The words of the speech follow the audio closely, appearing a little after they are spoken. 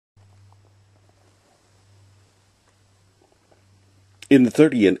In the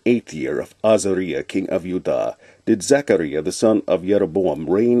 38th year of Azariah king of Judah did Zachariah the son of Jeroboam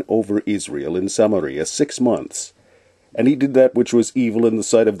reign over Israel in Samaria 6 months. And he did that which was evil in the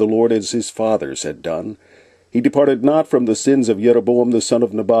sight of the Lord, as his fathers had done. He departed not from the sins of Jeroboam the son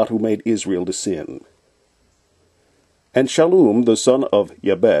of Nebat, who made Israel to sin. And Shallum the son of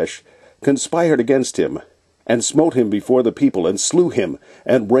Jabesh conspired against him, and smote him before the people, and slew him,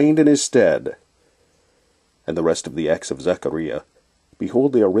 and reigned in his stead. And the rest of the acts of Zachariah,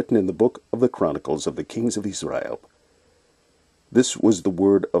 behold, they are written in the book of the chronicles of the kings of Israel. This was the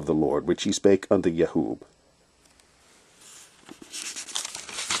word of the Lord, which he spake unto Jehu,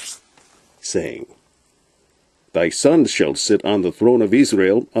 saying, Thy sons shall sit on the throne of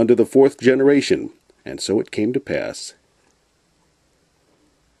Israel unto the 4th generation. And so it came to pass.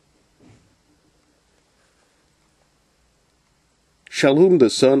 Shallum the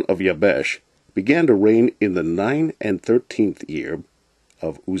son of Jabesh began to reign in the 9 and 13th year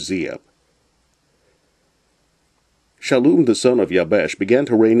of Uzziah. Shallum the son of Jabesh began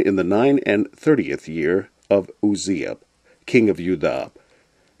to reign in the 9 and 30th year of Uzziah, king of Judah.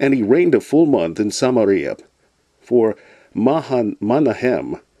 And he reigned a full month in Samaria. For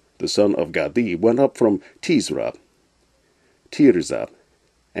Manahem, the son of Gadi, went up from Tirzah,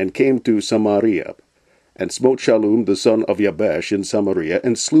 and came to Samaria, and smote Shallum the son of Jabesh in Samaria,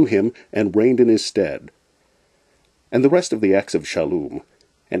 and slew him, and reigned in his stead. And the rest of the acts of Shallum,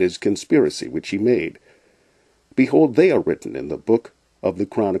 and his conspiracy which he made, behold, they are written in the book of the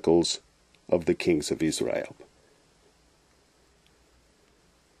chronicles of the kings of Israel.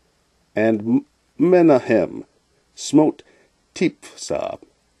 And Menahem smote Tiphsah,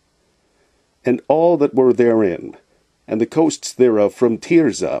 and all that were therein, and the coasts thereof from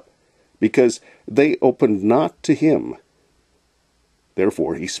Tirzah, because they opened not to him.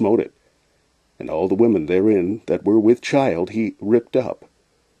 Therefore he smote it, and all the women therein that were with child he ripped up.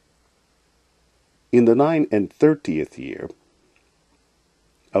 In the 9 and 30th year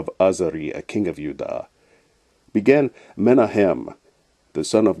of Azariah king of Judah began Menahem the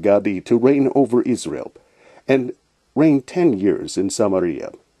son of Gadi to reign over Israel, and reigned 10 years in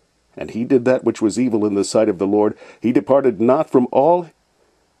Samaria. And he did that which was evil in the sight of the Lord. He departed not from all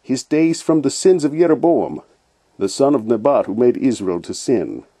his days from the sins of Jeroboam, the son of Nebat, who made Israel to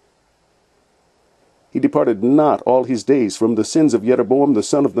sin. He departed not all his days from the sins of Jeroboam, the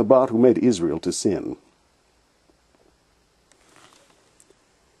son of Nebat, who made Israel to sin.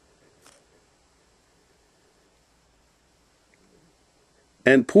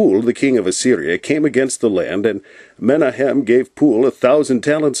 And Pul, the king of Assyria, came against the land, and Menahem gave Pul 1,000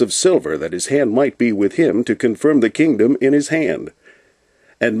 talents of silver, that his hand might be with him, to confirm the kingdom in his hand.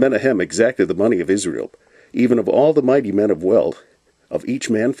 And Menahem exacted the money of Israel, even of all the mighty men of wealth, of each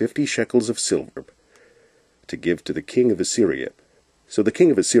man 50 shekels of silver, to give to the king of Assyria. So the king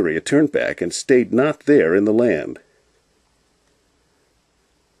of Assyria turned back, and stayed not there in the land.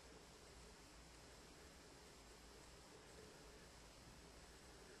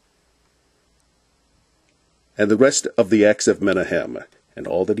 And the rest of the acts of Menahem, and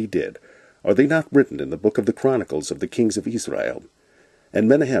all that he did, are they not written in the book of the chronicles of the kings of Israel? And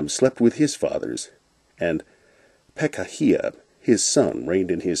Menahem slept with his fathers, and Pekahiah his son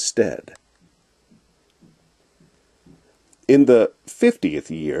reigned in his stead. In the 50th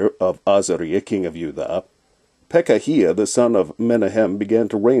year of Azariah king of Judah, Pekahiah the son of Menahem began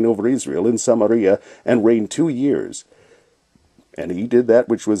to reign over Israel in Samaria, and reigned 2 years. And he did that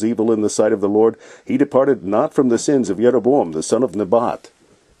which was evil in the sight of the Lord. He departed not from the sins of Jeroboam the son of Nebat,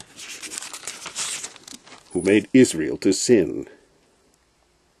 who made Israel to sin.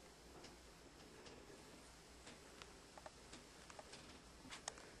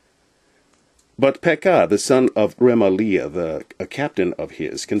 But Pekah the son of Remaliah, a captain of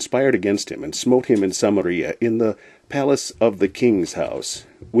his, conspired against him, and smote him in Samaria, in the palace of the king's house,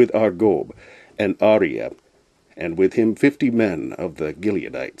 with Argob and Ariah, and with him 50 men of the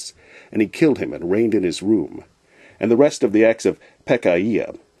Gileadites. And he killed him, and reigned in his room. And the rest of the acts of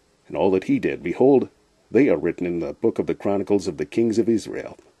Pekahiah, and all that he did, behold, they are written in the book of the chronicles of the kings of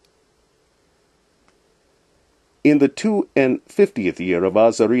Israel. In the 52nd year of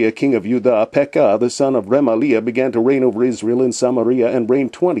Azariah king of Judah, Pekah the son of Remaliah began to reign over Israel in Samaria, and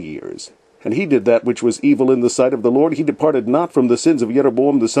reigned 20 years. And he did that which was evil in the sight of the Lord. He departed not from the sins of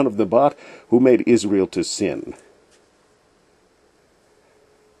Jeroboam the son of Nebat, who made Israel to sin.